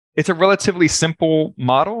It's a relatively simple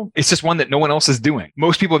model. It's just one that no one else is doing.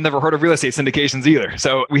 Most people have never heard of real estate syndications either.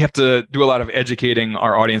 So we have to do a lot of educating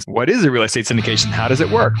our audience. What is a real estate syndication? How does it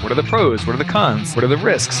work? What are the pros? What are the cons? What are the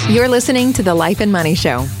risks? You're listening to The Life and Money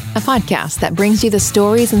Show, a podcast that brings you the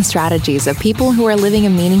stories and strategies of people who are living a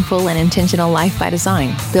meaningful and intentional life by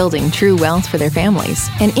design, building true wealth for their families,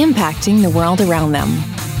 and impacting the world around them.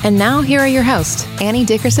 And now, here are your hosts, Annie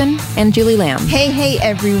Dickerson and Julie Lamb. Hey,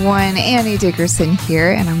 everyone. Annie Dickerson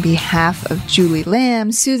here. And on behalf of Julie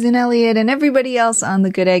Lamb, Susan Elliott, and everybody else on the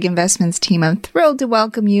Good Egg Investments team, I'm thrilled to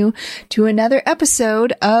welcome you to another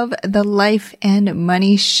episode of The Life and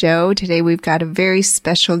Money Show. Today, we've got a very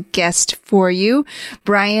special guest for you,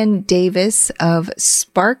 Brian Davis of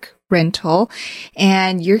Spark Rental.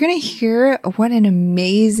 And you're going to hear what an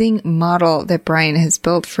amazing model that Brian has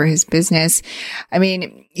built for his business. I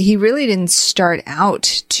mean, he really didn't start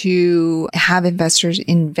out to have investors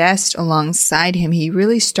invest alongside him. He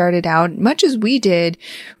really started out, much as we did,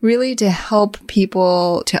 really to help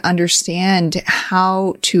people to understand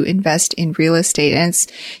how to invest in real estate. And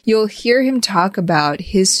you'll hear him talk about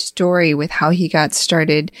his story with how he got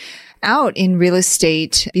started out in real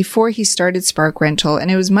estate before he started Spark Rental. And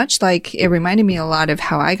it was much like, it reminded me a lot of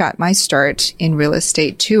how I got my start in real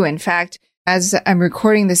estate too. In fact, as I'm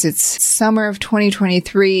recording this, it's summer of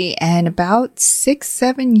 2023, and about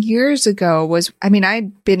 6-7 years ago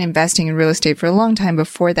I'd been investing in real estate for a long time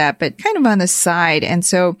before that, but kind of on the side. And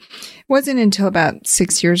so it wasn't until about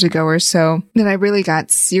 6 years ago or so that I really got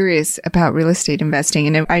serious about real estate investing.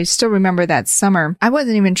 And I still remember that summer, I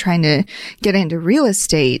wasn't even trying to get into real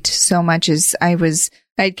estate so much as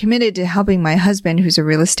I'd committed to helping my husband, who's a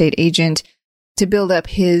real estate agent, to build up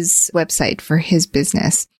his website for his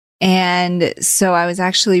business. And so I was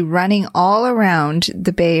actually running all around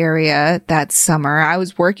the Bay Area that summer. I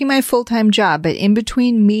was working my full-time job, but in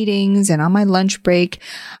between meetings and on my lunch break,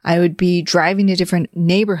 I would be driving to different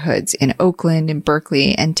neighborhoods in Oakland and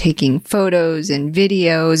Berkeley and taking photos and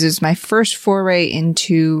videos. It was my first foray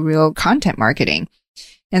into real content marketing.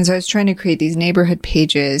 And so I was trying to create these neighborhood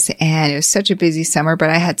pages, and it was such a busy summer,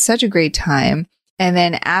 but I had such a great time. And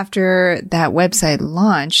then after that website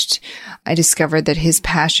launched, I discovered that his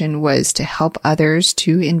passion was to help others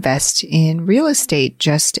to invest in real estate,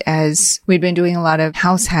 just as we'd been doing a lot of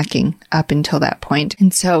house hacking up until that point.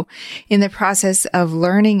 And so in the process of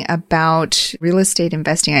learning about real estate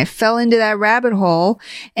investing, I fell into that rabbit hole,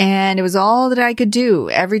 and it was all that I could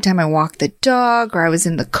do. Every time I walked the dog or I was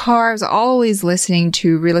in the car, I was always listening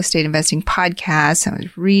to real estate investing podcasts. I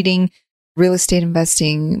was reading real estate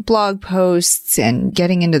investing blog posts and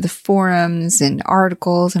getting into the forums and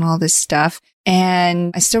articles and all this stuff.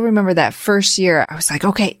 And I still remember that first year, I was like,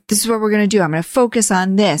 okay, this is what we're going to do. I'm going to focus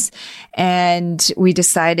on this. And we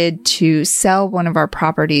decided to sell one of our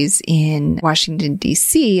properties in Washington,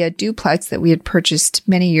 D.C., a duplex that we had purchased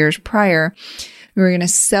many years prior. We were going to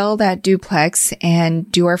sell that duplex and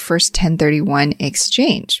do our first 1031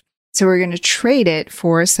 exchange. So we're going to trade it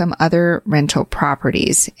for some other rental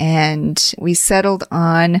properties. And we settled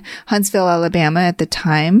on Huntsville, Alabama at the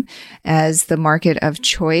time as the market of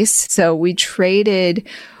choice. So we traded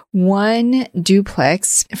one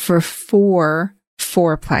duplex for 4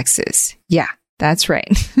 fourplexes. Yeah, that's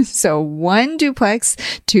right. So one duplex,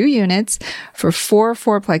 2 units for 4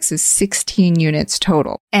 fourplexes, 16 units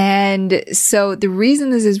total. And so the reason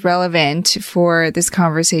this is relevant for this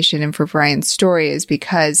conversation and for Brian's story is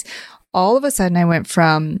because all of a sudden I went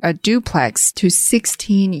from a duplex to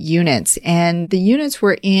 16 units, and the units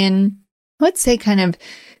were in, let's say, kind of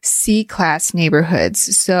C-class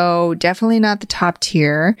neighborhoods. So definitely not the top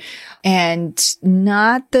tier and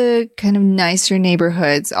not the kind of nicer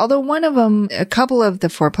neighborhoods. Although a couple of the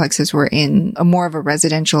fourplexes were in more of a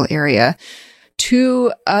residential area.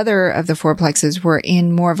 2 other of the fourplexes were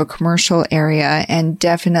in more of a commercial area and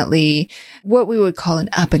definitely what we would call an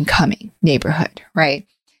up and coming neighborhood, right?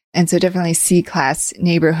 And so definitely C-class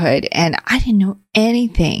neighborhood. And I didn't know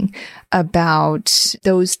anything about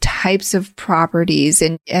those types of properties.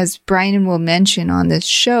 And as Brian will mention on this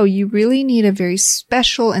show, you really need a very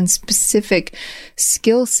special and specific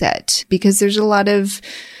skill set because there's a lot of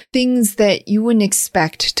things that you wouldn't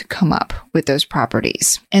expect to come up with those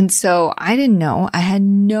properties. And so I didn't know. I had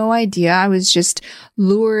no idea. I was just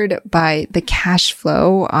lured by the cash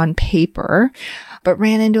flow on paper, but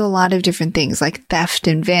ran into a lot of different things like theft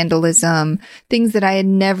and vandalism, things that I had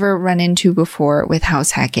never run into before with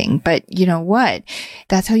house hacking. But you know what?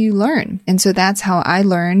 That's how you learn. And so that's how I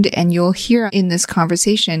learned. And you'll hear in this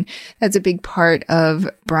conversation, that's a big part of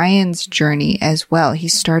Brian's journey as well. He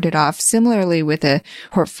started off similarly with a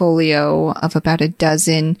portfolio portfolio of about a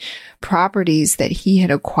dozen properties that he had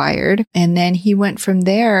acquired. And then he went from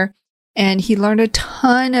there and he learned a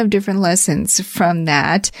ton of different lessons from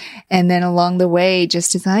that. And then along the way,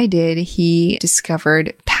 just as I did, he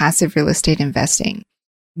discovered passive real estate investing.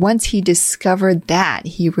 Once he discovered that,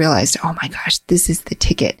 he realized, oh my gosh, this is the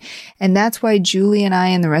ticket. And that's why Julie and I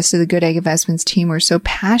and the rest of the Good Egg Investments team were so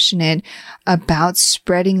passionate about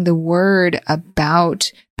spreading the word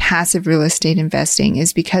about passive real estate investing,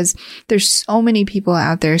 is because there's so many people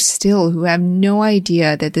out there still who have no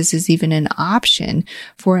idea that this is even an option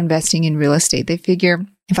for investing in real estate. They figure,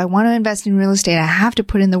 if I want to invest in real estate, I have to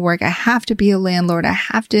put in the work. I have to be a landlord. I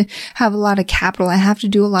have to have a lot of capital. I have to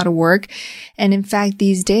do a lot of work. And in fact,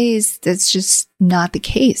 these days, that's just not the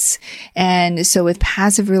case. And so with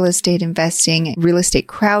passive real estate investing, real estate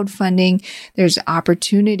crowdfunding, there's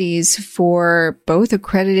opportunities for both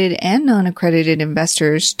accredited and non-accredited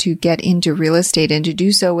investors to get into real estate and to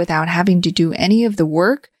do so without having to do any of the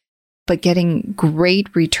work, but getting great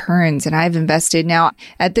returns. And I've invested now,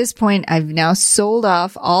 at this point, I've now sold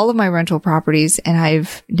off all of my rental properties and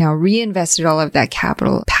I've now reinvested all of that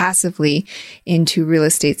capital passively into real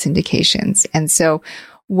estate syndications. And so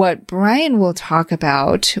what Brian will talk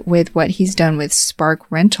about with what he's done with Spark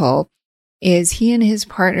Rental is he and his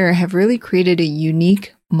partner have really created a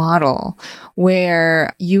unique model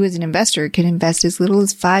where you as an investor can invest as little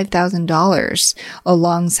as $5,000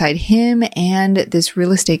 alongside him and this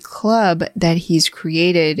real estate club that he's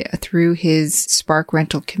created through his Spark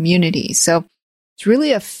Rental community. So it's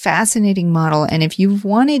really a fascinating model. And if you've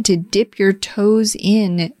wanted to dip your toes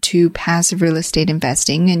in to passive real estate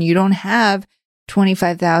investing and you don't have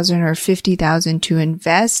 $25,000 or $50,000 to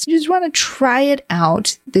invest, you just want to try it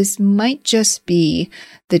out, this might just be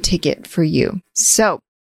the ticket for you. So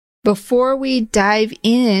before we dive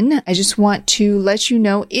in, I just want to let you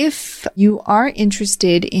know, if you are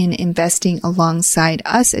interested in investing alongside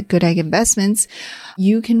us at Good Egg Investments,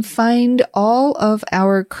 you can find all of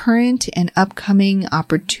our current and upcoming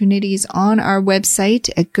opportunities on our website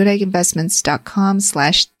at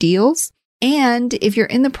goodegginvestments.com/deals. And if you're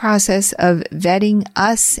in the process of vetting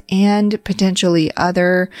us and potentially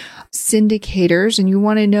other syndicators and you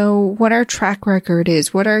want to know what our track record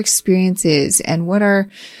is, what our experience is, and what our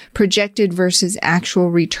projected versus actual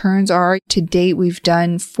returns are, to date, we've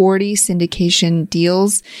done 40 syndication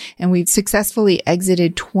deals and we've successfully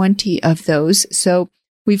exited 20 of those. So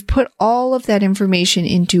we've put all of that information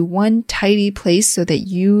into one tidy place so that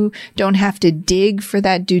you don't have to dig for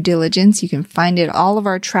that due diligence. You can find it, all of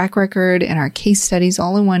our track record and our case studies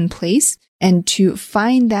all in one place. And to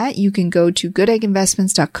find that, you can go to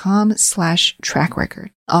goodegginvestments.com/track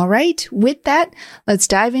record. All right. With that, let's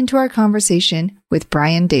dive into our conversation with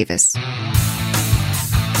Brian Davis.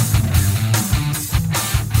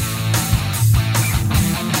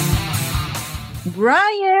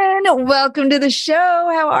 Brian, welcome to the show.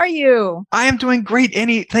 How are you? I am doing great,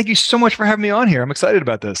 Annie. Thank you so much for having me on here. I'm excited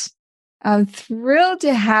about this. I'm thrilled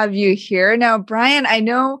to have you here. Now, Brian, I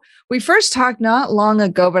know we first talked not long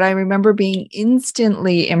ago, but I remember being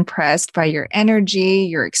instantly impressed by your energy,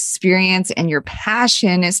 your experience, and your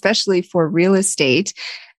passion, especially for real estate.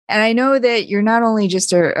 And I know that you're not only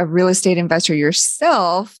just a real estate investor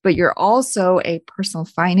yourself, but you're also a personal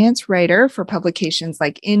finance writer for publications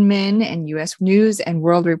like Inman and US News and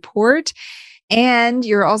World Report. And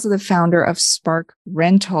you're also the founder of Spark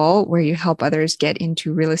Rental, where you help others get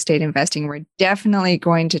into real estate investing. We're definitely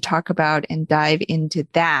going to talk about and dive into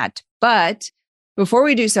that. But before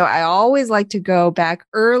we do so, I always like to go back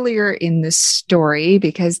earlier in the story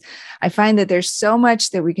because I find that there's so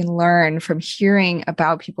much that we can learn from hearing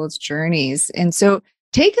about people's journeys. And so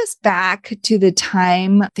take us back to the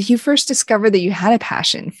time that you first discovered that you had a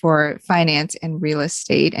passion for finance and real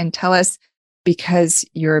estate, and tell us, because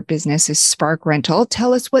your business is Spark Rental,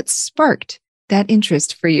 tell us what sparked that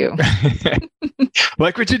interest for you.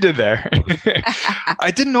 Like what you did there.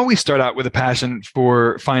 I didn't always start out with a passion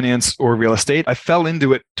for finance or real estate. I fell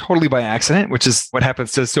into it totally by accident, which is what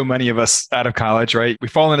happens to so many of us out of college, right? We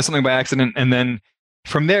fall into something by accident, and then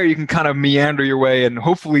from there you can kind of meander your way and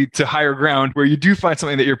hopefully to higher ground where you do find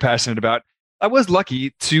something that you're passionate about. I was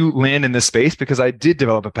lucky to land in this space because I did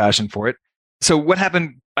develop a passion for it. So what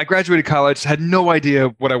happened? I graduated college, had no idea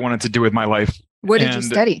what I wanted to do with my life. What did you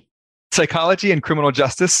study? Psychology and criminal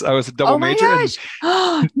justice. I was a double major. Gosh.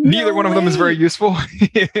 And neither one of them is very useful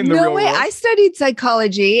in the real world. I studied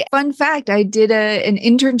psychology. Fun fact, I did an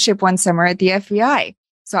internship one summer at the FBI.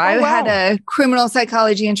 So I had a criminal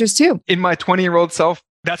psychology interest too. In my 20-year-old self,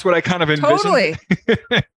 that's what I kind of envisioned. Totally.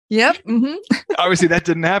 Yep. Mm-hmm. Obviously, that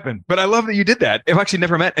didn't happen. But I love that you did that. I've actually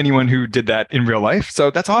never met anyone who did that in real life.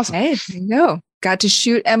 So that's awesome. Hey, there you go. got to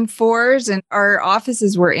shoot M4s, and our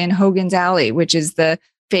offices were in Hogan's Alley, which is the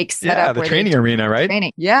fake setup. Yeah, the training arena, right?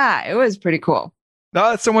 Training. Yeah, it was pretty cool.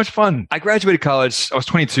 No, it's so much fun. I graduated college. I was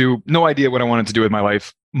 22. No idea what I wanted to do with my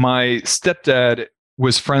life. My stepdad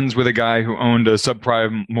was friends with a guy who owned a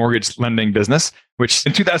subprime mortgage lending business, which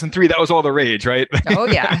in 2003, that was all the rage, right? Oh,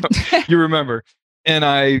 yeah. You remember. And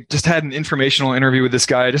I just had an informational interview with this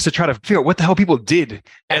guy just to try to figure out what the hell people did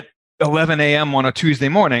at 11 a.m. on a Tuesday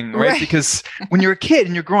morning, right? Because when you're a kid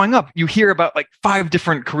and you're growing up, you hear about like 5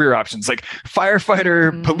 different career options, like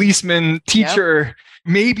firefighter, policeman, teacher,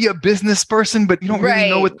 maybe a business person, but you don't really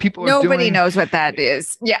know what people are doing. Nobody knows what that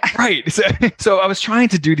is. Yeah. Right. So I was trying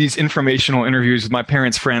to do these informational interviews with my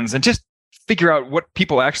parents' friends and just figure out what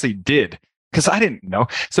people actually did, because I didn't know.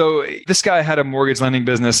 So this guy had a mortgage lending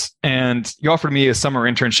business and he offered me a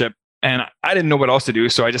summer internship, and I didn't know what else to do.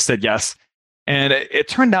 So I just said yes. And it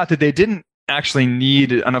turned out that they didn't actually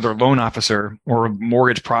need another loan officer or a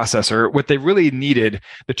mortgage processor. What they really needed,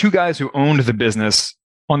 the 2 guys who owned the business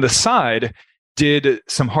on the side did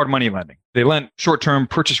some hard money lending. They lent short-term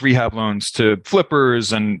purchase rehab loans to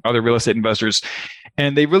flippers and other real estate investors.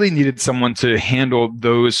 And they really needed someone to handle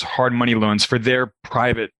those hard money loans for their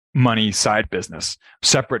private money side business,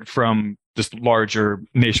 separate from this larger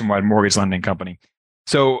nationwide mortgage lending company.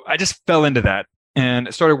 So I just fell into that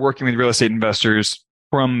and started working with real estate investors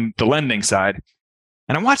from the lending side.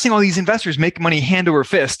 And I'm watching all these investors make money hand over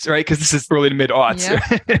fist, right? Because this is early to mid-aughts.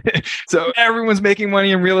 Yep. So everyone's making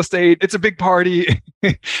money in real estate. It's a big party.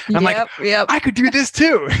 I'm like, I could do this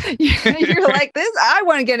too. You're like, I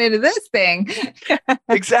want to get into this thing.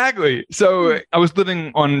 Exactly. So I was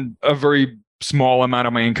living on a very small amount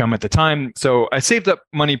of my income at the time. So I saved up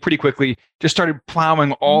money pretty quickly, just started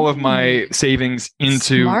plowing all of my savings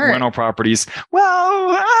into rental properties.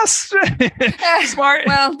 Well, smart.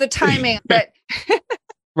 Well, the timing, but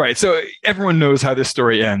right. So everyone knows how this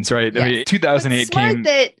story ends, right? Yes. I mean, 2008 came.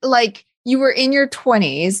 That like you were in your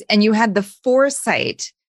 20s and you had the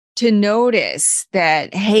foresight to notice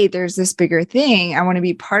that, hey, there's this bigger thing. I want to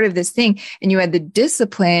be part of this thing. And you had the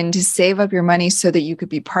discipline to save up your money so that you could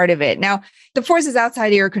be part of it. Now, the force is outside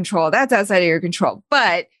of your control. That's outside of your control.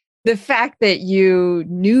 But the fact that you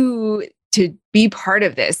knew to be part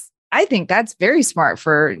of this, I think that's very smart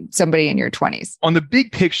for somebody in your 20s. On the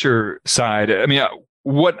big picture side, I mean,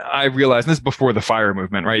 what I realized, and this is before the FIRE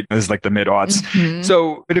movement, right? This is like the mid-aughts. Mm-hmm.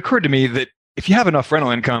 So it occurred to me that if you have enough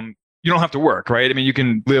rental income, you don't have to work, right? I mean, you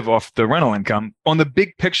can live off the rental income. On the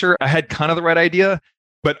big picture, I had kind of the right idea,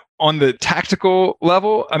 but on the tactical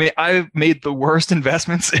level, I mean, I've made the worst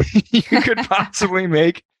investments you could possibly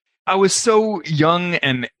make. I was so young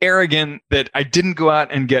and arrogant that I didn't go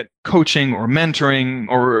out and get coaching or mentoring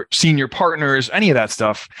or senior partners, any of that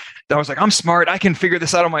stuff. I was like, I'm smart. I can figure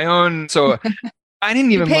this out on my own. So I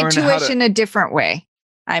didn't even learn how to... You paid tuition a different way.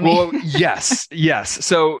 I mean, well, yes.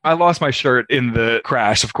 So I lost my shirt in the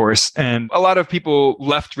crash, of course. And a lot of people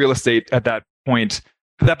left real estate at that point.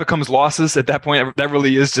 That becomes losses at that point. That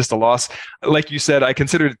really is just a loss. Like you said, I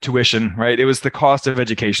considered it tuition, right? It was the cost of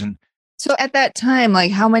education. So at that time,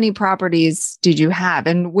 like how many properties did you have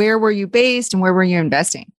and where were you based and where were you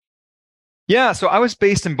investing? Yeah. So I was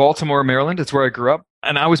based in Baltimore, Maryland. It's where I grew up.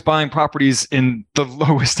 And I was buying properties in the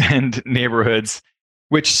lowest end neighborhoods,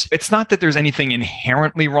 which it's not that there's anything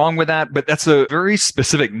inherently wrong with that, but that's a very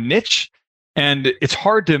specific niche. And it's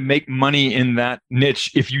hard to make money in that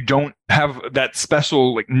niche if you don't have that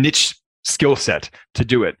special like niche skill set to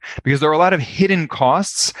do it, because there are a lot of hidden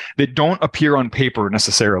costs that don't appear on paper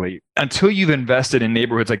necessarily. Until you've invested in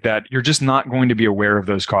neighborhoods like that, you're just not going to be aware of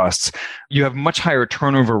those costs. You have much higher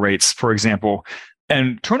turnover rates, for example.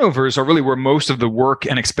 And turnovers are really where most of the work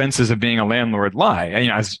and expenses of being a landlord lie,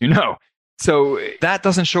 as you know. So that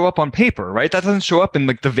doesn't show up on paper, right? That doesn't show up in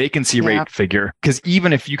like the vacancy rate figure, because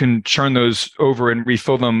even if you can churn those over and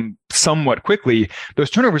refill them somewhat quickly, those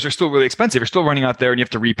turnovers are still really expensive. You're still running out there and you have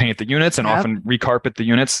to repaint the units and often recarpet the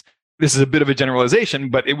units. This is a bit of a generalization,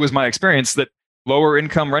 but it was my experience that lower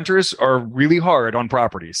income renters are really hard on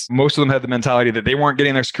properties. Most of them have the mentality that they weren't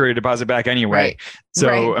getting their security deposit back anyway. Right.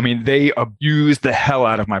 So, I mean, they abuse the hell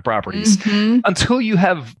out of my properties. Mm-hmm. Until you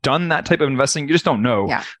have done that type of investing, you just don't know.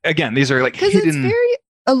 Yeah. Again, these are like hidden. It's very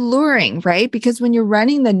alluring, right? Because when you're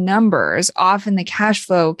running the numbers, often the cash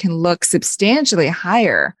flow can look substantially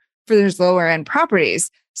higher for those lower end properties.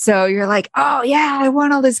 So you're like, oh yeah, I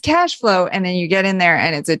want all this cash flow. And then you get in there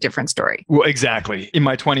and it's a different story. Well, exactly. In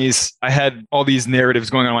my 20s, I had all these narratives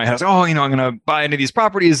going on in my house. Oh, I'm going to buy into these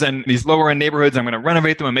properties and these lower end neighborhoods. I'm going to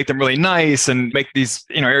renovate them and make them really nice and make these,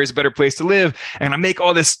 areas a better place to live. And I make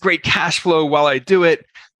all this great cash flow while I do it.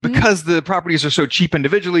 because the properties are so cheap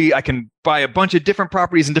individually, I can buy a bunch of different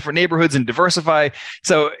properties in different neighborhoods and diversify.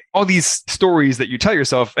 So all these stories that you tell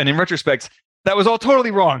yourself, and in retrospect, that was all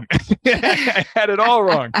totally wrong. I had it all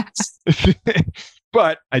wrong.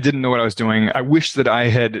 But I didn't know what I was doing. I wish that I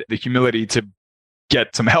had the humility to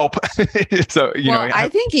get some help. So, I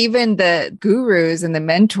think even the gurus and the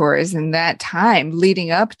mentors in that time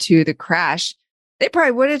leading up to the crash, they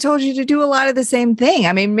probably would have told you to do a lot of the same thing.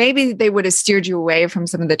 I mean, maybe they would have steered you away from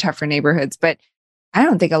some of the tougher neighborhoods, but I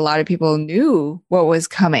don't think a lot of people knew what was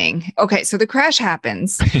coming. Okay, so the crash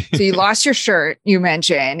happens. So you lost your shirt, you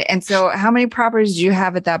mentioned. And so how many properties did you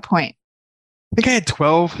have at that point? I think I had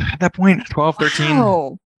 12 at that point, 12, 13.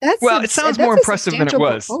 Wow. It sounds more impressive than it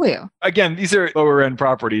was. Portfolio. Again, these are lower end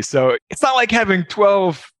properties. So it's not like having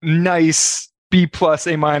 12 nice B+, A-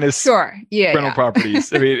 rental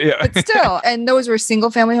properties. I mean, yeah. But still, and those were single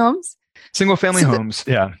family homes? Single family homes,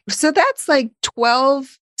 yeah. So that's like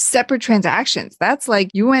 12 separate transactions. That's like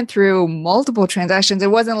you went through multiple transactions. It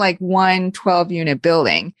wasn't like one 12-unit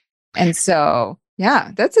building. And so,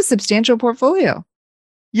 yeah, that's a substantial portfolio.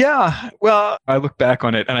 Yeah. Well, I look back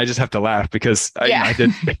on it and I just have to laugh because I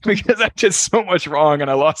did so much wrong and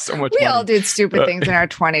I lost so much money. We all did stupid things in our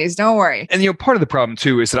 20s. Don't worry. And, part of the problem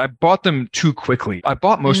too is that I bought them too quickly. I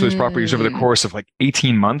bought most of those properties over the course of like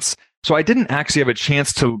 18 months. So I didn't actually have a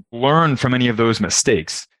chance to learn from any of those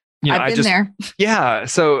mistakes. I've been there. Yeah.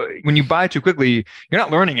 So when you buy too quickly, you're not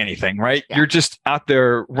learning anything, right? Yeah. You're just out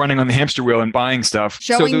there running on the hamster wheel and buying stuff.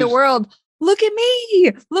 Showing the world, look at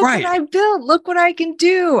me. Look what I built. Look what I can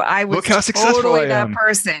do. I was how successful I am. That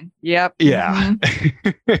person. Yep. Yeah.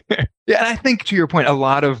 Yeah. And I think to your point, a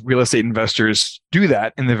lot of real estate investors do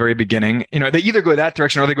that in the very beginning. They either go that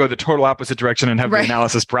direction or they go the total opposite direction and have the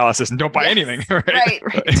analysis paralysis and don't buy anything. Right.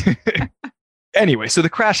 Anyway, so the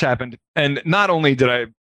crash happened. And not only did I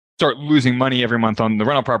start losing money every month on the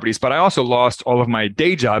rental properties, but I also lost all of my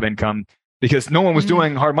day job income because no one was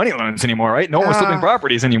doing hard money loans anymore, right? No one was flipping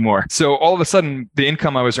properties anymore. So all of a sudden, the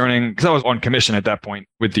income I was earning, because I was on commission at that point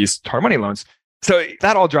with these hard money loans, so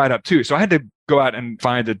that all dried up too. So I had to go out and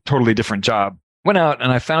find a totally different job. Went out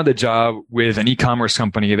and I found a job with an e-commerce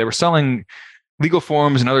company. They were selling legal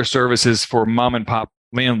forms and other services for mom and pop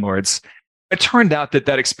landlords. It turned out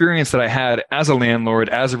that experience that I had as a landlord,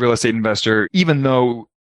 as a real estate investor, even though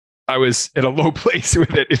I was at a low place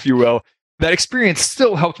with it, if you will, that experience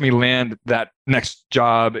still helped me land that next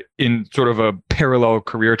job in sort of a parallel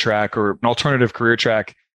career track or an alternative career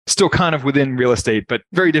track, still kind of within real estate, but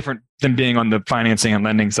very different than being on the financing and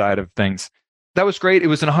lending side of things. That was great. It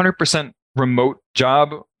was an 100% remote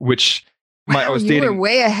job, which I was dating. You were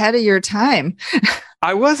way ahead of your time.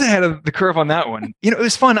 I was ahead of the curve on that one. It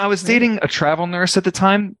was fun. I was dating a travel nurse at the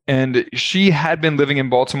time, and she had been living in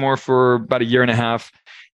Baltimore for about a year and a half.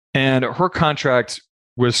 And her contract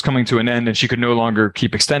was coming to an end and she could no longer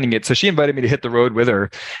keep extending it. So she invited me to hit the road with her.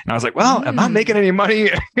 And I was like, well, I'm not making any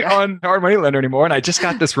money on hard money lender anymore. And I just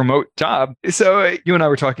got this remote job. So you and I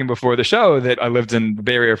were talking before the show that I lived in the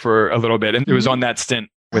Bay Area for a little bit. And it was on that stint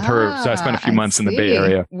with her. So I spent a few months in the Bay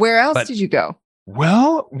Area. Where else did you go?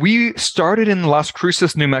 Well, we started in Las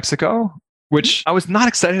Cruces, New Mexico, which I was not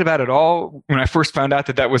excited about at all when I first found out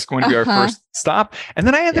that was going to be our first stop. And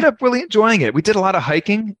then I ended up really enjoying it. We did a lot of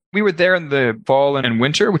hiking. We were there in the fall and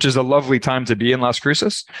winter, which is a lovely time to be in Las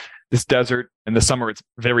Cruces. This desert. In the summer, it's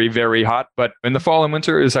very, very hot. But in the fall and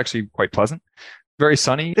winter, it's actually quite pleasant. Very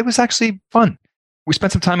sunny. It was actually fun. We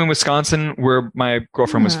spent some time in Wisconsin, where my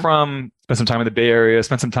girlfriend was from. Spent some time in the Bay Area.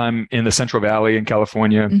 Spent some time in the Central Valley in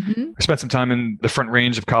California. Spent some time in the Front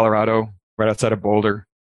Range of Colorado, right outside of Boulder.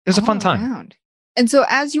 It was a fun time. Around. And so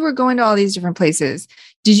as you were going to all these different places,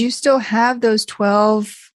 did you still have those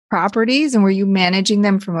 12 properties and were you managing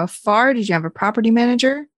them from afar? Did you have a property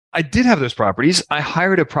manager? I did have those properties. I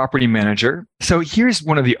hired a property manager. So here's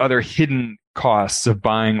one of the other hidden costs of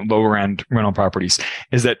buying lower end rental properties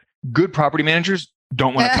is that good property managers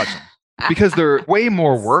don't want to touch them because they're way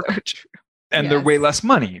more work and they're way less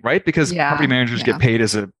money, right? Because property managers get paid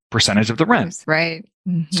as a percentage of the rent. Right.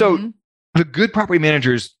 So the good property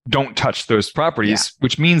managers don't touch those properties,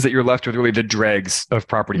 which means that you're left with really the dregs of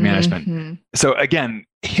property management. So again,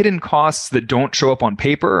 hidden costs that don't show up on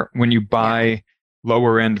paper when you buy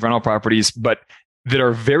lower end rental properties, but that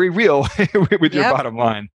are very real with your bottom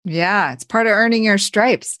line. Yeah, it's part of earning your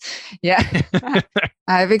stripes. Yeah,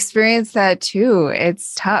 I've experienced that too.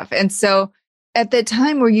 It's tough. And so at the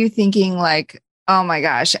time, were you thinking like, oh my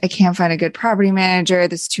gosh, I can't find a good property manager.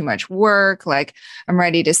 This is too much work. Like I'm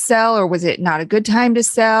ready to sell, or was it not a good time to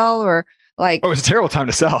sell? Or Like, oh, it's a terrible time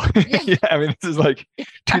to sell. Yeah, I mean, this is like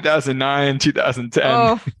 2009, 2010.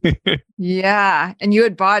 Oh, yeah. And you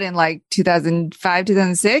had bought in like 2005,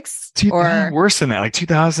 2006? Or worse than that, like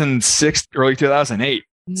 2006, early 2008.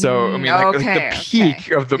 So, I mean, like the peak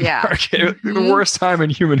of the market, the worst time in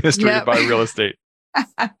human history to buy real estate.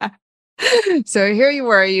 So here you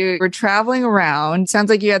were traveling around. Sounds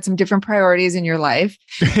like you had some different priorities in your life.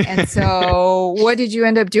 And so what did you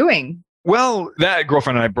end up doing? Well, that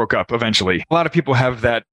girlfriend and I broke up eventually. A lot of people have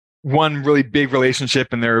that one really big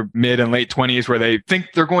relationship in their mid and late 20s where they think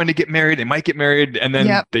they're going to get married. They might get married and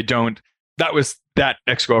then they don't. That was that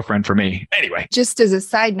ex-girlfriend for me. Anyway. Just as a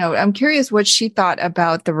side note, I'm curious what she thought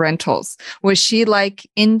about the rentals. Was she like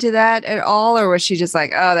into that at all? Or was she just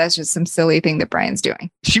like, oh, that's just some silly thing that Brian's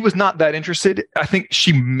doing? She was not that interested. I think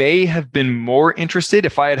she may have been more interested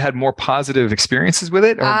if I had had more positive experiences with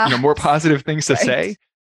it or more positive things to say.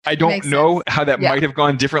 I don't know how that might have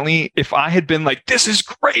gone differently. If I had been like, this is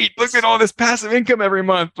great. Look at all this passive income every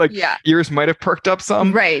month. Like ears might have perked up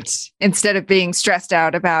some. Right. Instead of being stressed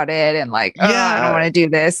out about it and like, I don't want to do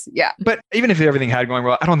this. Yeah. But even if everything had gone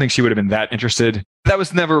well, I don't think she would have been that interested. That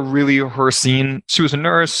was never really her scene. She was a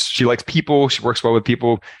nurse. She likes people. She works well with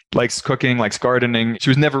people, likes cooking, likes gardening. She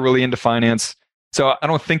was never really into finance. So I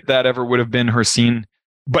don't think that ever would have been her scene.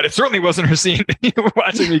 But it certainly wasn't her scene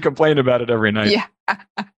watching me complain about it every night. Yeah.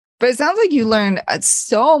 But it sounds like you learned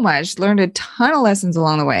so much, learned a ton of lessons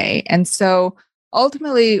along the way. And so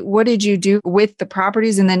ultimately, what did you do with the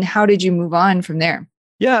properties? And then how did you move on from there?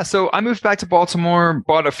 Yeah. So I moved back to Baltimore,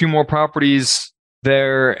 bought a few more properties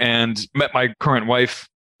there and met my current wife.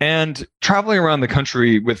 And traveling around the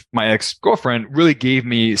country with my ex-girlfriend really gave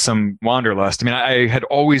me some wanderlust. I mean, I had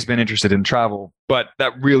always been interested in travel, but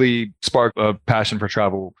that really sparked a passion for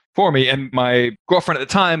travel for me. And my girlfriend at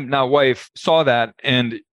the time, now wife, saw that.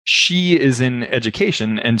 And she is in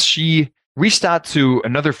education. And she reached out to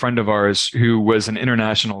another friend of ours who was an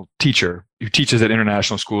international teacher who teaches at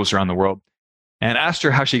international schools around the world, and asked her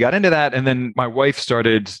how she got into that. And then my wife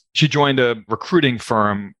she joined a recruiting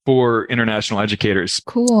firm for international educators.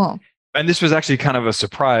 Cool. And this was actually kind of a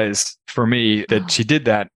surprise for me that she did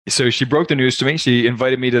that. So she broke the news to me. She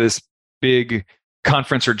invited me to this big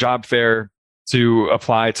conference or job fair to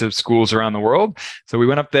apply to schools around the world. So we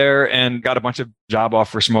went up there and got a bunch of job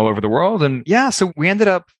offers from all over the world. And so we ended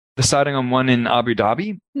up deciding on one in Abu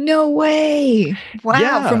Dhabi. No way. Wow.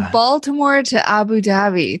 Yeah. From Baltimore to Abu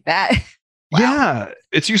Dhabi. Wow. Yeah,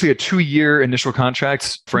 it's usually a 2-year initial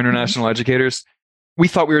contract for international educators. We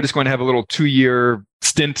thought we were just going to have a little 2-year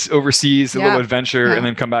stint overseas, a little adventure, and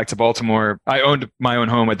then come back to Baltimore. I owned my own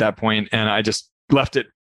home at that point, and I just left it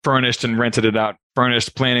furnished and rented it out,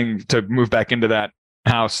 planning to move back into that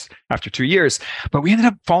house after 2 years. But we ended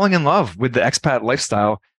up falling in love with the expat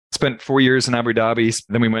lifestyle. Spent 4 years in Abu Dhabi.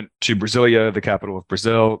 Then we went to Brasilia, the capital of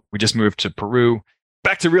Brazil. We just moved to Peru.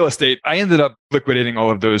 Back to real estate, I ended up liquidating all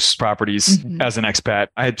of those properties as an expat.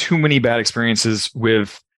 I had too many bad experiences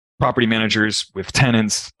with property managers, with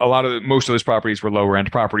tenants. Most of those properties were lower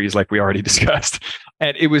end properties, like we already discussed.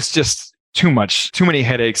 And it was just too many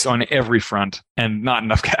headaches on every front and not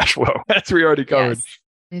enough cash flow. That's we already covered. Yes,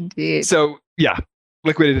 indeed. So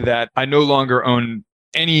liquidated that. I no longer own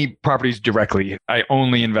any properties directly. I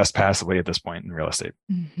only invest passively at this point in real estate.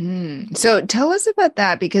 Mm-hmm. So tell us about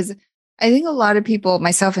that, because I think a lot of people,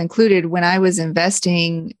 myself included, when I was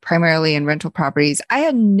investing primarily in rental properties, I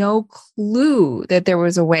had no clue that there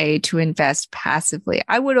was a way to invest passively.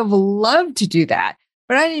 I would have loved to do that,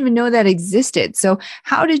 but I didn't even know that existed. So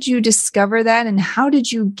how did you discover that? And how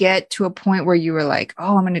did you get to a point where you were like,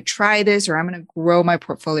 oh, I'm going to try this, or I'm going to grow my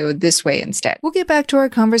portfolio this way instead? We'll get back to our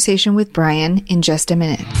conversation with Brian in just a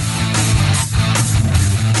minute.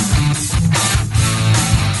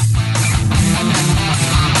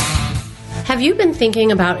 Have you been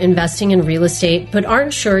thinking about investing in real estate but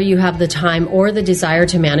aren't sure you have the time or the desire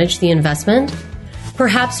to manage the investment?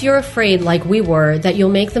 Perhaps you're afraid, like we were, that you'll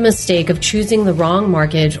make the mistake of choosing the wrong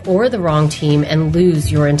market or the wrong team and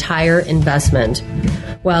lose your entire investment.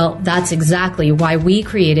 Well, that's exactly why we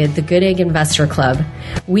created the Good Egg Investor Club.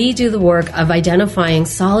 We do the work of identifying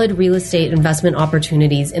solid real estate investment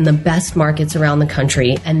opportunities in the best markets around the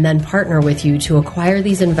country and then partner with you to acquire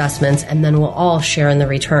these investments, and then we'll all share in the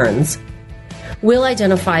returns. We'll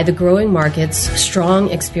identify the growing markets, strong,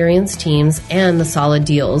 experienced teams, and the solid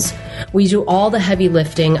deals. We do all the heavy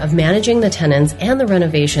lifting of managing the tenants and the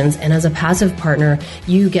renovations, and as a passive partner,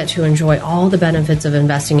 you get to enjoy all the benefits of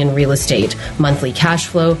investing in real estate: monthly cash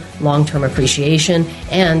flow, long-term appreciation,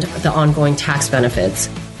 and the ongoing tax benefits.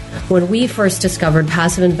 When we first discovered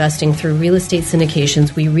passive investing through real estate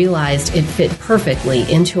syndications, we realized it fit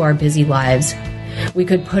perfectly into our busy lives. We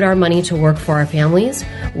could put our money to work for our families,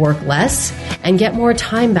 work less, and get more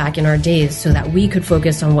time back in our days so that we could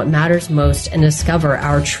focus on what matters most and discover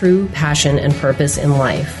our true passion and purpose in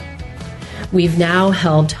life. We've now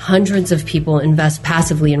helped hundreds of people invest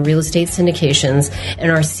passively in real estate syndications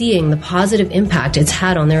and are seeing the positive impact it's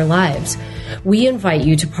had on their lives. We invite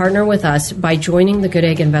you to partner with us by joining the Good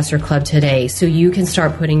Egg Investor Club today so you can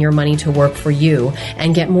start putting your money to work for you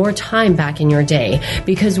and get more time back in your day,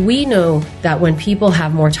 because we know that when people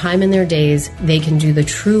have more time in their days, they can do the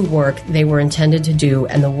true work they were intended to do,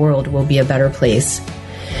 and the world will be a better place.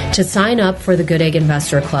 To sign up for the Good Egg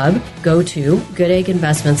Investor Club, go to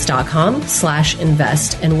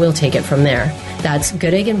goodegginvestments.com/invest and we'll take it from there. That's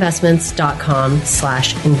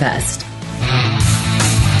goodegginvestments.com/invest.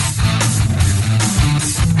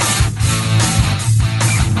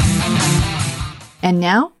 And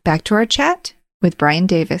now back to our chat with Brian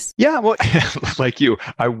Davis. Yeah, well, like you,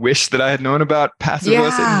 I wish that I had known about passive real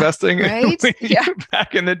estate investing right?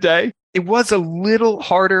 back in the day. It was a little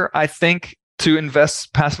harder, I think, to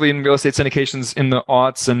invest passively in real estate syndications in the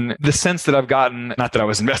aughts. And the sense that I've gotten, not that I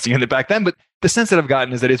was investing in it back then, but the sense that I've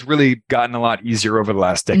gotten is that it's really gotten a lot easier over the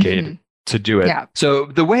last decade to do it. Yeah. So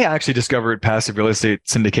the way I actually discovered passive real estate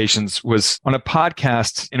syndications was on a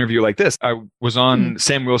podcast interview like this. I was on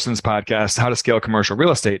Sam Wilson's podcast, How to Scale Commercial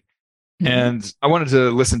Real Estate. And I wanted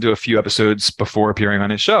to listen to a few episodes before appearing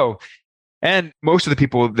on his show. And most of the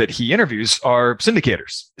people that he interviews are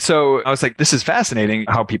syndicators. So I was like, this is fascinating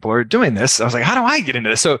how people are doing this. I was like, how do I get into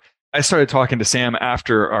this? So I started talking to Sam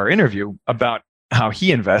after our interview about how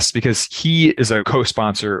he invests, because he is a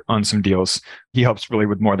co-sponsor on some deals. He helps really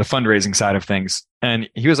with more of the fundraising side of things. And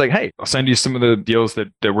he was like, hey, I'll send you some of the deals that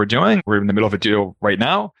we're doing. We're in the middle of a deal right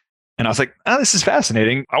now. And I was like, oh, this is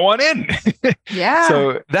fascinating. I want in. Yeah.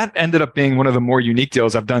 So that ended up being one of the more unique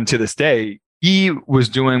deals I've done to this day. He was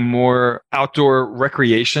doing more outdoor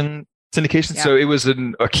recreation syndication. Yeah. So it was a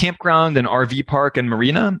campground, an RV park and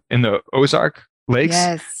marina in the Ozark Lakes.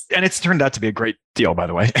 Yes. And it's turned out to be a great deal, by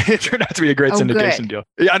the way. It turned out to be a great syndication deal.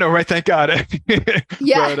 Yeah, I know, right? Thank God.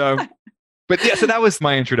 Yeah. But yeah, so that was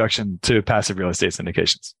my introduction to passive real estate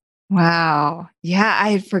syndications. Wow. Yeah, I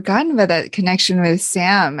had forgotten about that connection with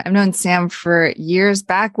Sam. I've known Sam for years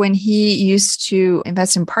back when he used to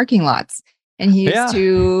invest in parking lots. And he used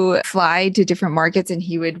to fly to different markets and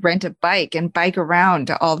he would rent a bike and bike around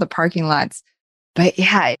to all the parking lots. But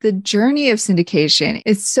yeah, the journey of syndication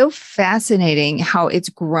is so fascinating how it's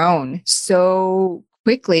grown so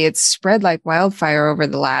quickly. It's spread like wildfire over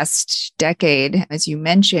the last decade, as you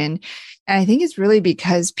mentioned. And I think it's really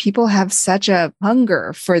because people have such a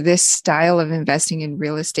hunger for this style of investing in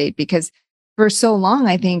real estate, because for so long,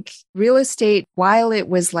 I think real estate, while it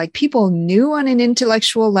was like people knew on an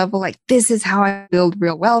intellectual level, like this is how I build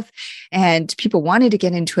real wealth, and people wanted to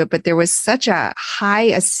get into it, but there was such a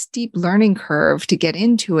steep learning curve to get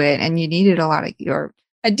into it. And you needed a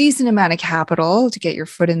decent amount of capital to get your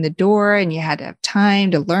foot in the door, and you had to have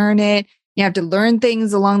time to learn it. You have to learn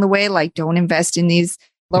things along the way, like don't invest in these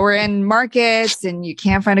lower end markets and you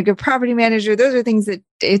can't find a good property manager. Those are things that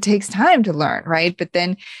it takes time to learn, right? But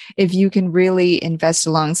then if you can really invest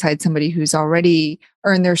alongside somebody who's already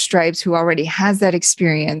earned their stripes, who already has that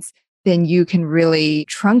experience, then you can really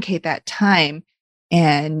truncate that time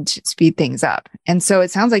and speed things up. And so it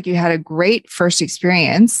sounds like you had a great first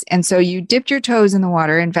experience. And so you dipped your toes in the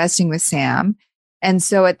water investing with Sam. And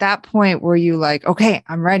so at that point, were you like, okay,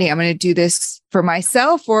 I'm ready. I'm going to do this for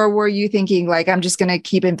myself? Or were you thinking like, I'm just going to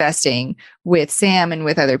keep investing with Sam and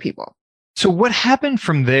with other people? So what happened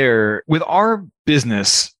from there with our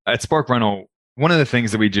business at Spark Rental, one of the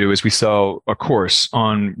things that we do is we sell a course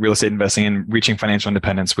on real estate investing and reaching financial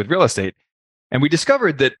independence with real estate. And we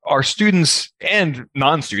discovered that our students and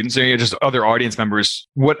non-students, just other audience members,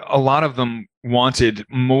 what a lot of them wanted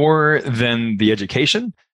more than the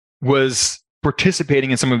education was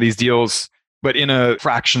participating in some of these deals, but in a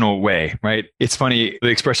fractional way, right? It's funny, the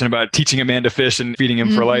expression about teaching a man to fish and feeding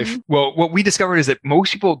him for life. Well, what we discovered is that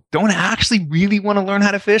most people don't actually really want to learn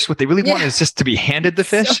how to fish. What they really want is just to be handed the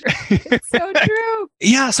fish. It's so true.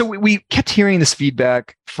 Yeah. So we kept hearing this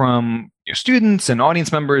feedback from students and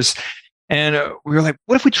audience members. And we were like,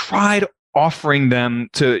 what if we tried offering them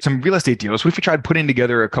to some real estate deals? What if we tried putting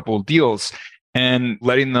together a couple of deals and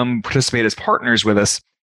letting them participate as partners with us?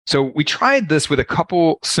 So we tried this with a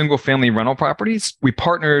couple single family rental properties. We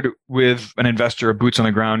partnered with an investor, a boots on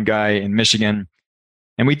the ground guy in Michigan,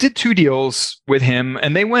 and we did 2 deals with him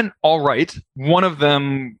and they went all right. One of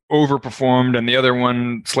them overperformed and the other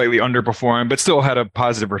one slightly underperformed, but still had a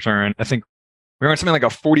positive return. I think we were on something like a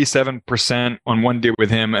 47% on one deal with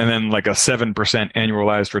him and then like a 7%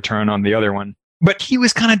 annualized return on the other one. but he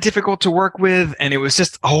was kind of difficult to work with. And it was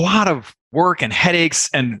just a lot of work and headaches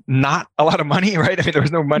and not a lot of money, right? I mean, there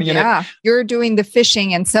was no money in it. Yeah, you're doing the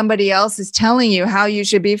fishing and somebody else is telling you how you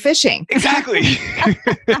should be fishing. Exactly.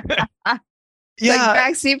 Like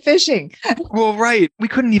backseat fishing. Well, right. We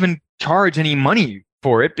couldn't even charge any money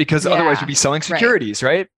for it because otherwise we'd be selling securities,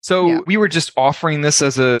 right? So we were just offering this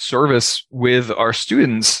as a service with our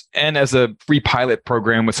students and as a free pilot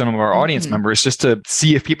program with some of our audience members just to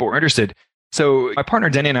see if people were interested. So my partner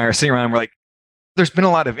Denny and I are sitting around and we're like, there's been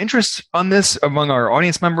a lot of interest on this among our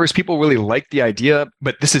audience members. People really like the idea,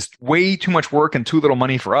 but this is way too much work and too little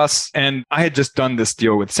money for us. And I had just done this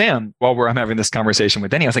deal with Sam while I'm having this conversation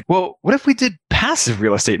with Denny. I was like, well, what if we did passive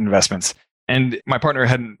real estate investments? And my partner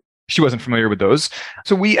she wasn't familiar with those.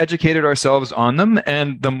 So we educated ourselves on them.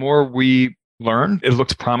 And the more we learned, it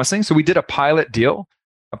looked promising. So we did a pilot real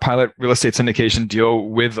estate syndication deal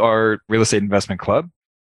with our real estate investment club.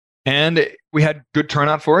 And we had good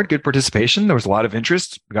turnout for it, good participation. There was a lot of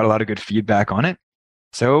interest. We got a lot of good feedback on it.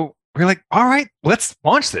 So we're like, all right, let's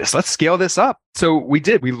launch this. Let's scale this up. So we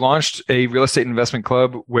did. We launched a real estate investment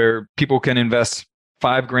club where people can invest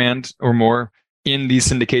 $5,000 or more in these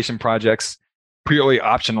syndication projects purely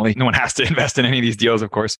optionally. No one has to invest in any of these deals,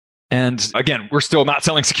 of course. And again, we're still not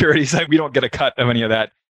selling securities. We don't get a cut of any of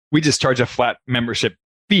that. We just charge a flat membership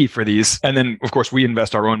fee for these. And then, of course, we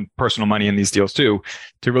invest our own personal money in these deals too,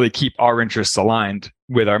 to really keep our interests aligned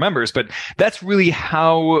with our members. But that's really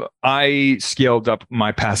how I scaled up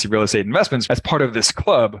my passive real estate investments as part of this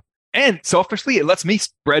club. And selfishly, it lets me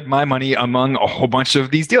spread my money among a whole bunch of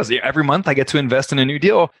these deals. Every month, I get to invest in a new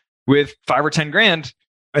deal with $5,000 or $10,000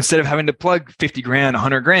 instead of having to plug $50,000,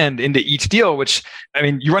 $100,000 into each deal, which, I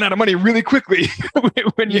mean, you run out of money really quickly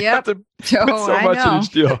when you have to put so much in each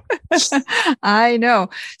deal. I know.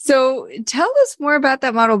 So tell us more about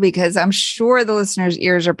that model, because I'm sure the listeners'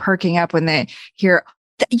 ears are perking up when they hear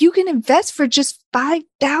that you can invest for just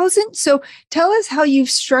 $5,000. So tell us how you've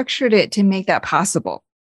structured it to make that possible.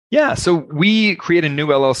 Yeah. So we create a new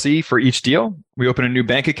LLC for each deal. We open a new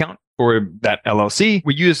bank account for that LLC.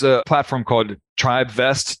 We use a platform called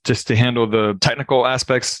TribeVest just to handle the technical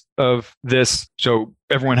aspects of this. So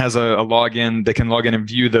everyone has a login. They can log in and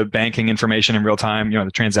view the banking information in real time, the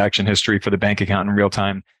transaction history for the bank account in real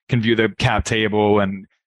time, can view the cap table, and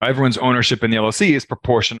everyone's ownership in the LLC is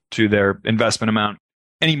proportional to their investment amount.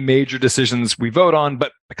 Any major decisions we vote on,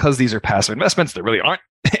 but because these are passive investments, there really aren't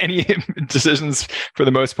any decisions for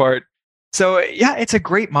the most part. So yeah, it's a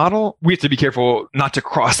great model. We have to be careful not to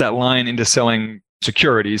cross that line into selling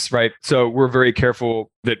securities, right? So we're very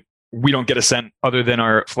careful that we don't get a cent other than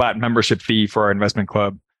our flat membership fee for our investment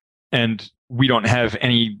club. And we don't have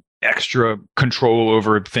any extra control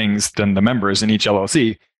over things than the members in each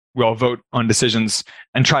LLC. We all vote on decisions,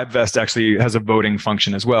 and TribeVest actually has a voting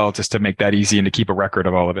function as well, just to make that easy and to keep a record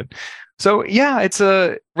of all of it. So yeah, it's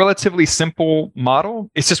a relatively simple model.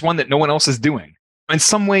 It's just one that no one else is doing. In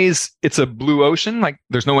some ways, it's a blue ocean, like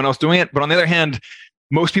there's no one else doing it. But on the other hand,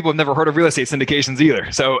 most people have never heard of real estate syndications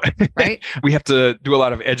either. So we have to do a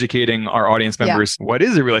lot of educating our audience members. Yeah. What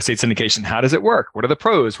is a real estate syndication? How does it work? What are the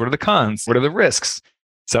pros? What are the cons? What are the risks?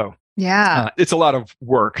 So it's a lot of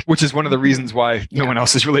work, which is one of the reasons why no one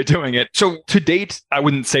else is really doing it. So to date, I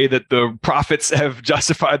wouldn't say that the profits have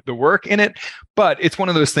justified the work in it, but it's one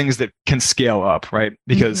of those things that can scale up, right?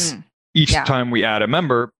 Because each time we add a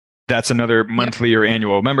member, that's another monthly or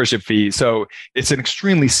annual membership fee. So it's an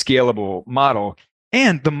extremely scalable model.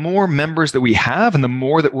 And the more members that we have and the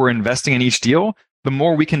more that we're investing in each deal, the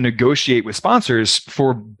more we can negotiate with sponsors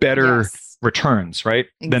for better returns, right?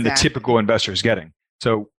 Than the typical investor is getting.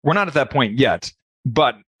 So we're not at that point yet,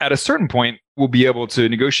 but at a certain point, we'll be able to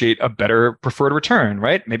negotiate a better preferred return,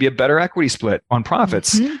 right? Maybe a better equity split on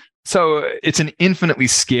profits. So it's an infinitely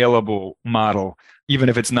scalable model, even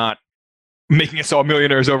if it's not making us all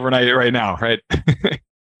millionaires overnight right now, right?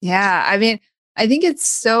 Yeah. I mean, I think it's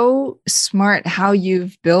so smart how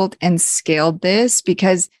you've built and scaled this,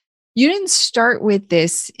 because you didn't start with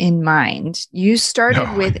this in mind. You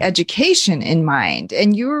started with education in mind,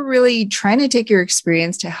 and you were really trying to take your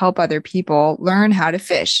experience to help other people learn how to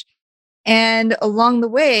fish. And along the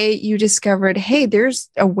way, you discovered, hey, there's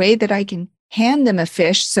a way that I can hand them a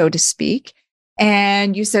fish, so to speak.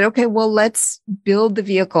 And you said, okay, well, let's build the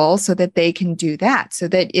vehicle so that they can do that. So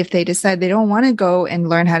that if they decide they don't want to go and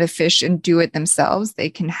learn how to fish and do it themselves, they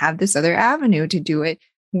can have this other avenue to do it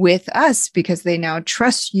with us, because they now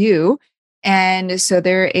trust you. And so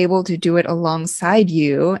they're able to do it alongside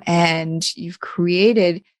you. And you've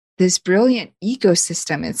created this brilliant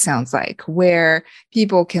ecosystem, it sounds like, where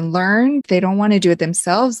people can learn. If they don't want to do it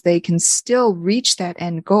themselves, they can still reach that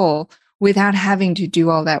end goal without having to do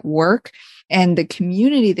all that work. and the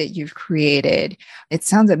community that you've created. It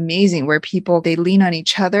sounds amazing where people, they lean on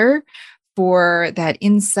each other for that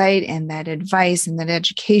insight and that advice and that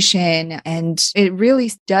education. And it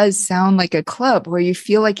really does sound like a club where you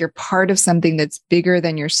feel like you're part of something that's bigger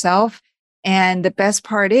than yourself. And the best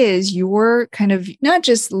part is you're kind of not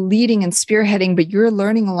just leading and spearheading, but you're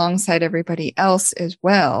learning alongside everybody else as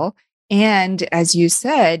well. And as you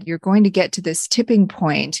said, you're going to get to this tipping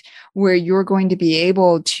point where you're going to be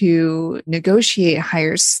able to negotiate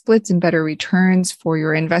higher splits and better returns for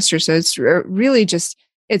your investors. So it's really just,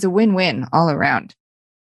 it's a win-win all around.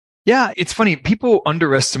 Yeah, it's funny. People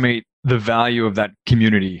underestimate the value of that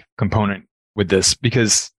community component with this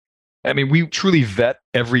because, I mean, we truly vet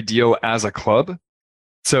every deal as a club.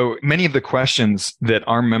 So many of the questions that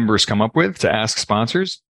our members come up with to ask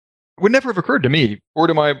sponsors would never have occurred to me or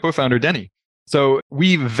to my co-founder, Denny. So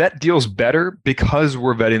we vet deals better because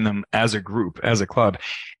we're vetting them as a group, as a club.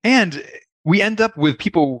 And we end up with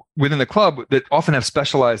people within the club that often have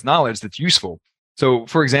specialized knowledge that's useful. So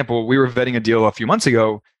for example, we were vetting a deal a few months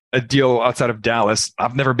ago, a deal outside of Dallas.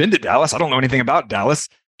 I've never been to Dallas. I don't know anything about Dallas.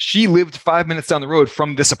 She lived 5 minutes down the road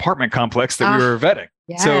from this apartment complex that we were vetting.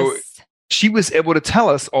 Yes. So she was able to tell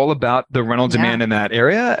us all about the rental demand in that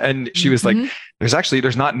area. And she was like,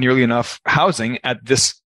 there's not nearly enough housing at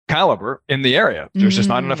this caliber in the area. There's just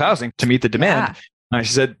not enough housing to meet the demand.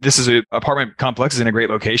 She said, this is an apartment complex is in a great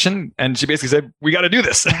location. And she basically said, we got to do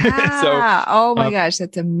this. Yeah. Oh my gosh,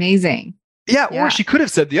 that's amazing. Yeah. Or she could have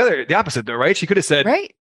said the opposite though, right? She could have said,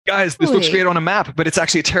 guys, this looks great on a map, but it's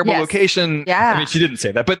actually a terrible location. Yeah. I mean, she didn't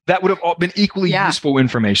say that, but that would have all been equally useful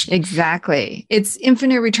information. Exactly. It's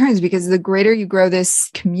infinite returns because the greater you grow this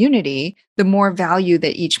community, the more value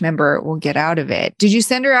that each member will get out of it. Did you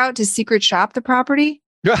send her out to secret shop the property?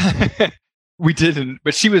 We didn't,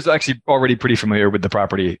 but she was actually already pretty familiar with the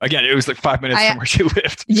property. Again, it was like 5 minutes from where she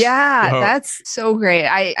lived. Yeah, that's so great.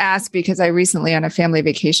 I asked because I recently on a family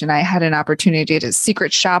vacation, I had an opportunity to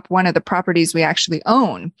secret shop one of the properties we actually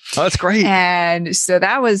own. Oh, that's great. And so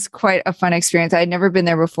that was quite a fun experience. I had never been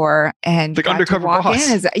there before. And like undercover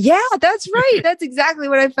boss. Yeah, that's right. That's exactly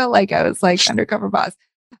what I felt like. I was like undercover boss.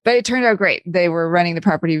 But it turned out great. They were running the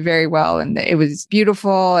property very well and it was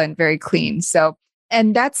beautiful and very clean.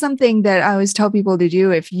 And that's something that I always tell people to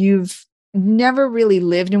do. If you've never really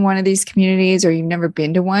lived in one of these communities or you've never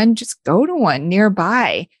been to one, just go to one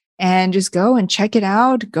nearby and just go and check it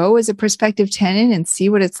out. Go as a prospective tenant and see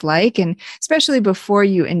what it's like. And especially before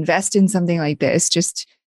you invest in something like this, just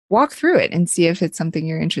walk through it and see if it's something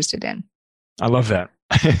you're interested in. I love that.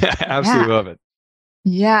 Absolutely love it.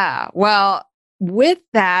 Yeah. Well, with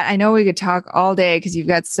that, I know we could talk all day because you've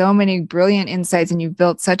got so many brilliant insights and you've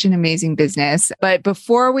built such an amazing business. But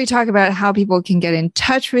before we talk about how people can get in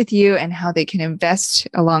touch with you and how they can invest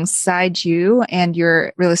alongside you and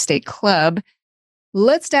your real estate club,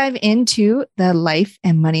 let's dive into the Life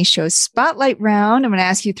and Money Show Spotlight Round. I'm going to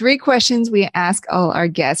ask you 3 questions we ask all our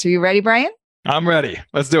guests. Are you ready, Brian? I'm ready.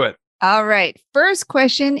 Let's do it. All right. First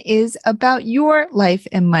question is about your life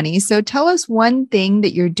and money. So tell us one thing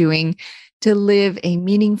that you're doing to live a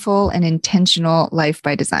meaningful and intentional life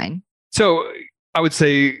by design? So I would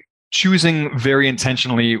say choosing very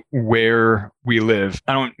intentionally where we live.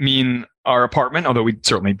 I don't mean our apartment, although we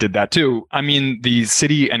certainly did that too. I mean the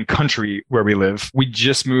city and country where we live. We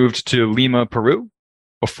just moved to Lima, Peru.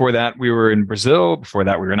 Before that, we were in Brazil. Before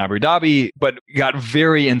that, we were in Abu Dhabi, but got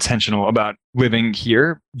very intentional about living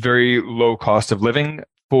here. Very low cost of living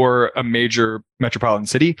for a major metropolitan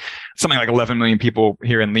city, something like 11 million people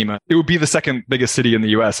here in Lima. It would be the second biggest city in the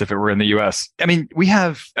US if it were in the US. I mean, we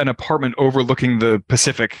have an apartment overlooking the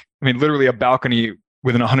Pacific. I mean, literally a balcony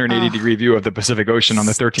with an 180-degree view of the Pacific Ocean on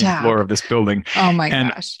the 13th floor of this building. Oh my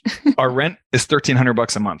gosh. Our rent is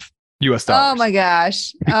 $1,300 a month, US dollars. Oh my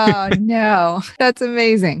gosh. Oh no, that's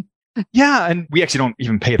amazing. Yeah, and we actually don't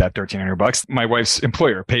even pay that $1,300. My wife's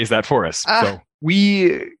employer pays that for us. So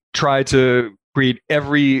we try to create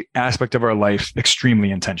every aspect of our life extremely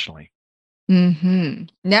intentionally.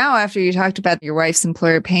 Now, after you talked about your wife's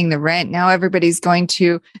employer paying the rent, now everybody's going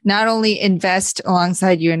to not only invest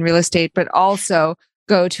alongside you in real estate, but also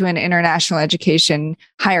go to an international education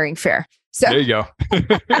hiring fair. So there you go.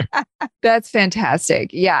 That's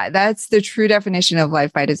fantastic. Yeah, that's the true definition of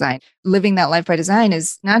life by design. Living that life by design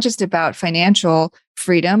is not just about financial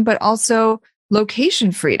freedom, but also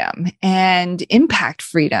location freedom and impact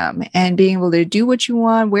freedom and being able to do what you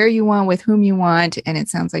want, where you want, with whom you want. And it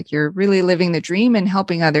sounds like you're really living the dream and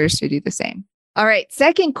helping others to do the same. All right.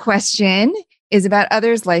 Second question is about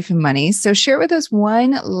others' life and money. So share with us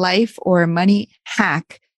one life or money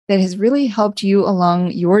hack that has really helped you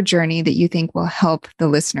along your journey that you think will help the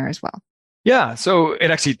listener as well. Yeah. So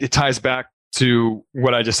it ties back to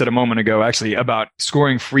what I just said a moment ago, actually, about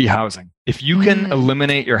scoring free housing. If you can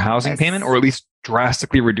eliminate your housing payment, or at least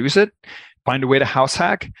drastically reduce it, find a way to house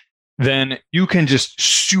hack, then you can just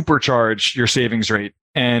supercharge your savings rate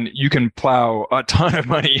and you can plow a ton of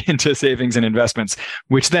money into savings and investments,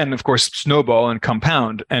 which then, of course, snowball and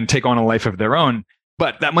compound and take on a life of their own.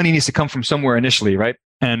 But that money needs to come from somewhere initially, right?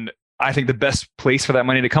 And I think the best place for that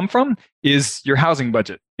money to come from is your housing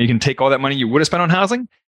budget. You can take all that money you would have spent on housing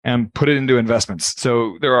and put it into investments.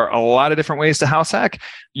 So there are a lot of different ways to house hack.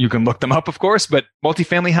 You can look them up, of course, but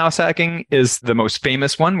multifamily house hacking is the most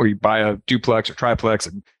famous one, where you buy a duplex or triplex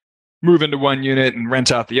and move into one unit and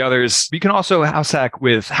rent out the others. You can also house hack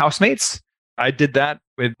with housemates. I did that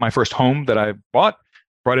with my first home that I bought,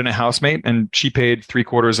 brought in a housemate, and she paid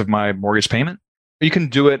 3/4 of my mortgage payment. You can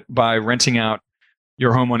do it by renting out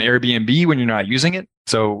your home on Airbnb when you're not using it.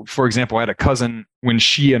 So, for example, I had a cousin, when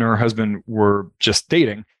she and her husband were just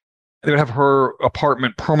dating, they would have her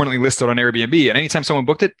apartment permanently listed on Airbnb. And anytime someone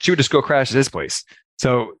booked it, she would just go crash at his place.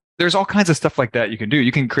 So there's all kinds of stuff like that you can do.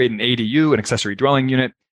 You can create an ADU, an accessory dwelling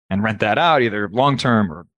unit, and rent that out either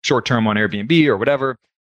long-term or short-term on Airbnb or whatever.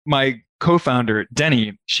 My co-founder,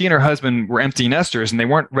 Denny, she and her husband were empty nesters and they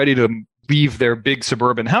weren't ready to leave their big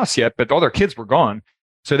suburban house yet, but all their kids were gone.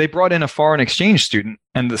 So they brought in a foreign exchange student,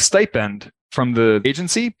 and the stipend from the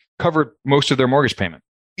agency covered most of their mortgage payment.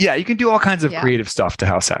 Yeah, you can do all kinds of creative stuff to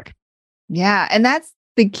house hack. Yeah. And that's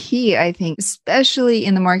the key, I think, especially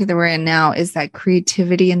in the market that we're in now, is that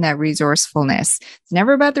creativity and that resourcefulness. It's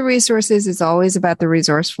never about the resources. It's always about the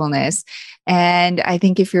resourcefulness. And I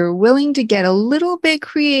think if you're willing to get a little bit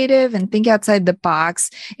creative and think outside the box,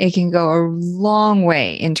 it can go a long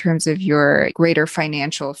way in terms of your greater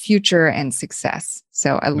financial future and success.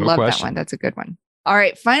 So I love that one. That's a good one. All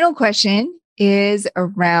right. Final question is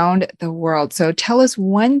around the world. So tell us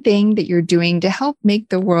one thing that you're doing to help make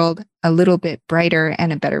the world a little bit brighter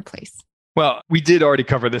and a better place. Well, we did already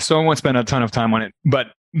cover this, so I won't spend a ton of time on it, but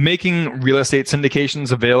making real estate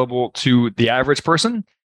syndications available to the average person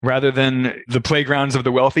rather than the playgrounds of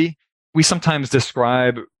the wealthy. We sometimes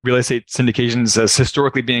describe real estate syndications as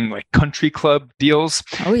historically being like country club deals.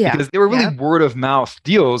 Oh, yeah. Because they were really word of mouth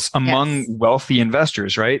deals among wealthy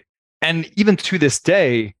investors, right? And even to this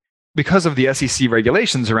day, because of the SEC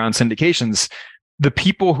regulations around syndications, the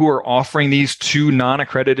people who are offering these to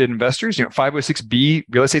non-accredited investors, 506B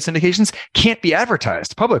real estate syndications, can't be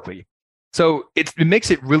advertised publicly. So it makes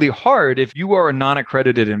it really hard. If you are a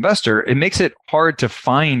non-accredited investor, it makes it hard to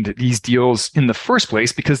find these deals in the first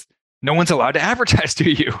place because no one's allowed to advertise to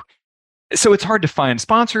you. So it's hard to find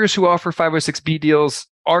sponsors who offer 506B deals.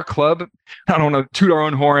 Our club, I don't want to toot our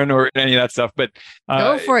own horn or any of that stuff, but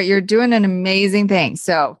go for it. You're doing an amazing thing.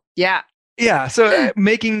 So yeah. Yeah. So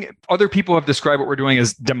making other people have described what we're doing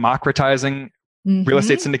as democratizing real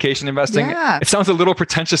estate syndication investing. Yeah. It sounds a little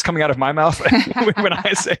pretentious coming out of my mouth when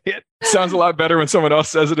I say it. It sounds a lot better when someone else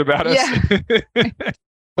says it about us. Yeah.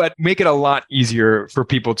 But make it a lot easier for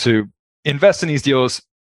people to invest in these deals,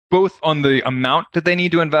 both on the amount that they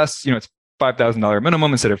need to invest. It's $5,000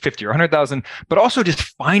 minimum instead of $50,000 or $100,000, but also just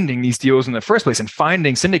finding these deals in the first place and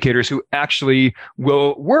finding syndicators who actually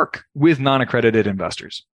will work with non-accredited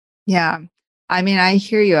investors. Yeah. I mean, I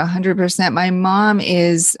hear you 100%. My mom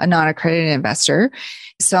is a non-accredited investor.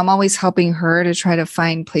 So I'm always helping her to try to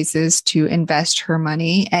find places to invest her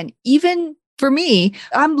money. And even for me,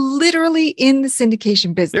 I'm literally in the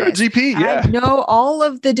syndication business. You're a GP, yeah. I know all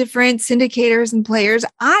of the different syndicators and players.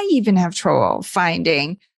 I even have trouble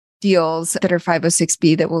finding deals that are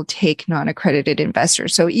 506B that will take non-accredited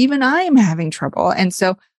investors. So even I am having trouble. And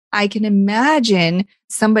so I can imagine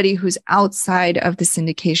somebody who's outside of the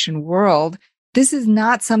syndication world. This is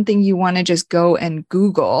not something you want to just go and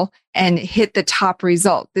Google and hit the top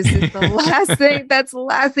result. This is the last thing. That's the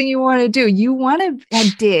last thing you want to do. You want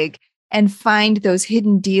to dig and find those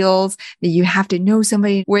hidden deals that you have to know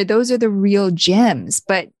somebody where those are the real gems.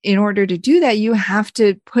 But in order to do that, you have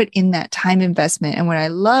to put in that time investment. And what I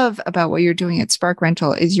love about what you're doing at Spark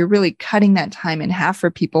Rental is you're really cutting that time in half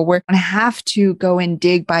for people where they don't have to go and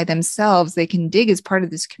dig by themselves. They can dig as part of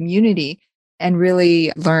this community and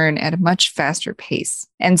really learn at a much faster pace.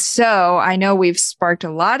 And so I know we've sparked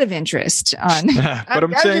a lot of interest on,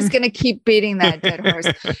 I'm just going to keep beating that dead horse.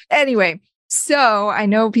 Anyway, so I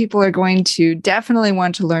know people are going to definitely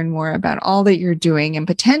want to learn more about all that you're doing and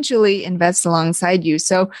potentially invest alongside you.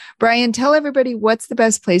 So Brian, tell everybody what's the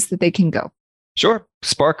best place that they can go. Sure.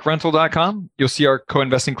 SparkRental.com. You'll see our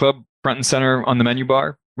co-investing club front and center on the menu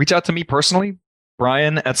bar. Reach out to me personally,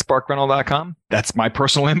 Brian@SparkRental.com. That's my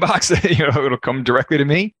personal inbox. It'll come directly to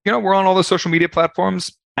me. We're on all the social media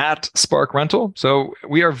platforms @SparkRental. So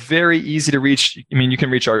we are very easy to reach. I mean, you can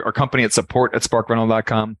reach our company at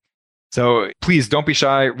support@sparkrental.com. So please don't be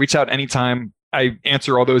shy. Reach out anytime. I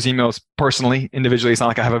answer all those emails personally, individually. It's not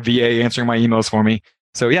like I have a VA answering my emails for me.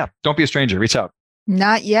 So yeah, don't be a stranger. Reach out.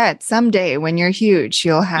 Not yet. Someday when you're huge,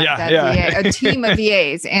 you'll have VA, a team of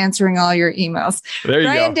VAs answering all your emails. There you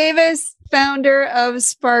Brian go. Davis, founder of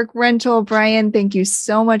Spark Rental. Brian, thank you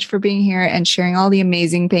so much for being here and sharing all the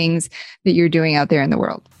amazing things that you're doing out there in the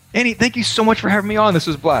world. Annie, thank you so much for having me on. This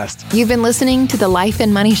was a blast. You've been listening to The Life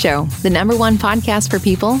and Money Show, the #1 podcast for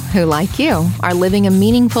people who, like you, are living a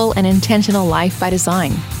meaningful and intentional life by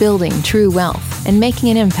design, building true wealth, and making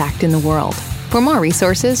an impact in the world. For more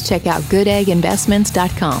resources, check out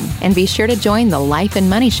goodegginvestments.com and be sure to join the Life and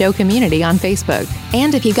Money Show community on Facebook.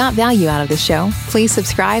 And if you got value out of the show, please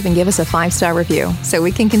subscribe and give us a 5-star review so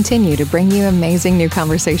we can continue to bring you amazing new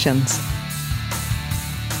conversations.